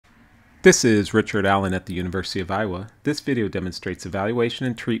This is Richard Allen at the University of Iowa. This video demonstrates evaluation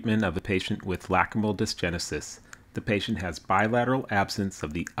and treatment of a patient with lacrimal dysgenesis. The patient has bilateral absence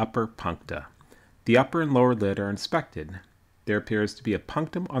of the upper puncta. The upper and lower lid are inspected. There appears to be a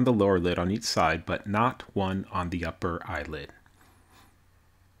punctum on the lower lid on each side, but not one on the upper eyelid.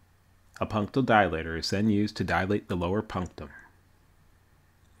 A punctal dilator is then used to dilate the lower punctum.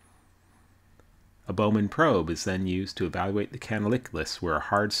 A Bowman probe is then used to evaluate the canaliculi where a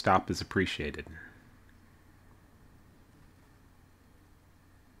hard stop is appreciated.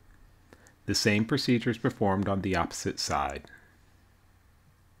 The same procedure is performed on the opposite side.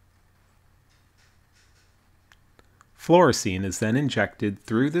 Fluorescein is then injected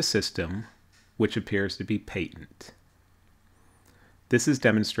through the system, which appears to be patent. This is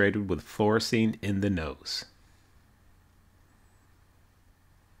demonstrated with fluorescein in the nose.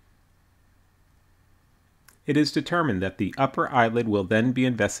 It is determined that the upper eyelid will then be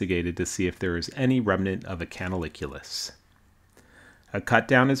investigated to see if there is any remnant of a canaliculi. A cut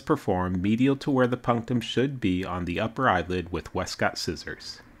down is performed medial to where the punctum should be on the upper eyelid with Westcott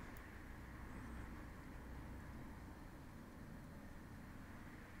scissors.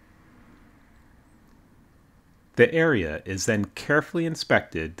 The area is then carefully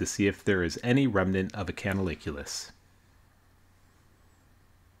inspected to see if there is any remnant of a canaliculi.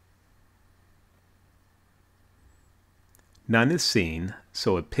 None is seen,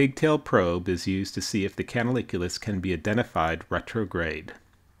 so a pigtail probe is used to see if the canaliculi can be identified retrograde.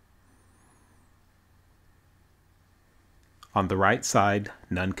 On the right side,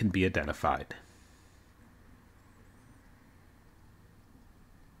 none can be identified.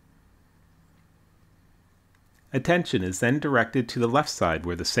 Attention is then directed to the left side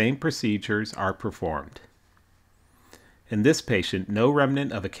where the same procedures are performed. In this patient, no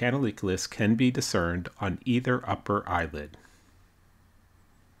remnant of a canaliculi can be discerned on either upper eyelid.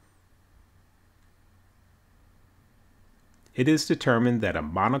 It is determined that a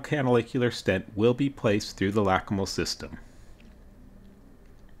monocanalicular stent will be placed through the lacrimal system.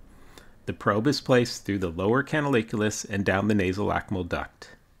 The probe is placed through the lower canaliculi and down the nasolacrimal duct.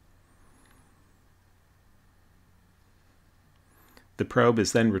 The probe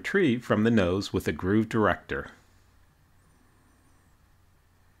is then retrieved from the nose with a groove director.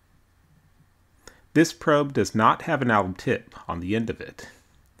 This probe does not have an alum tip on the end of it.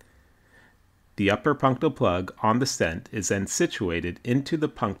 The upper punctal plug on the stent is then situated into the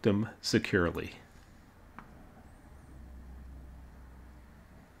punctum securely.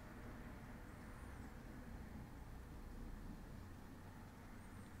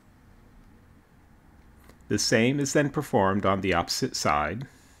 The same is then performed on the opposite side.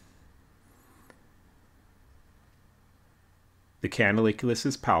 The canaliculi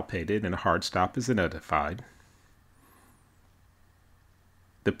is palpated and a hard stop is identified.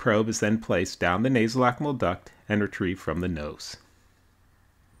 The probe is then placed down the nasolacrimal duct and retrieved from the nose.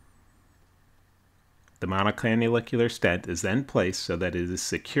 The monocanalicular stent is then placed so that it is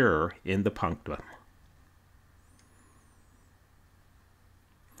secure in the punctum.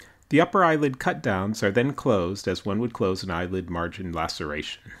 The upper eyelid cut downs are then closed as one would close an eyelid margin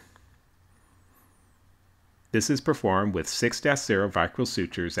laceration. This is performed with 6-0 vicryl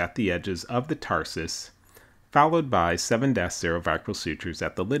sutures at the edges of the tarsus, followed by 7-0 vicryl sutures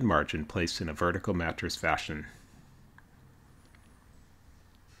at the lid margin placed in a vertical mattress fashion.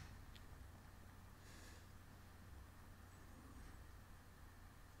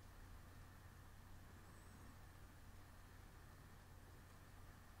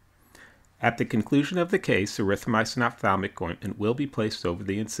 At the conclusion of the case, erythromycin ophthalmic ointment will be placed over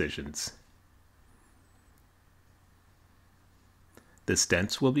the incisions. The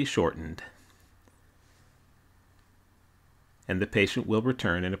stents will be shortened, and the patient will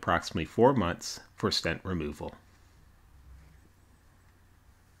return in approximately 4 months for stent removal.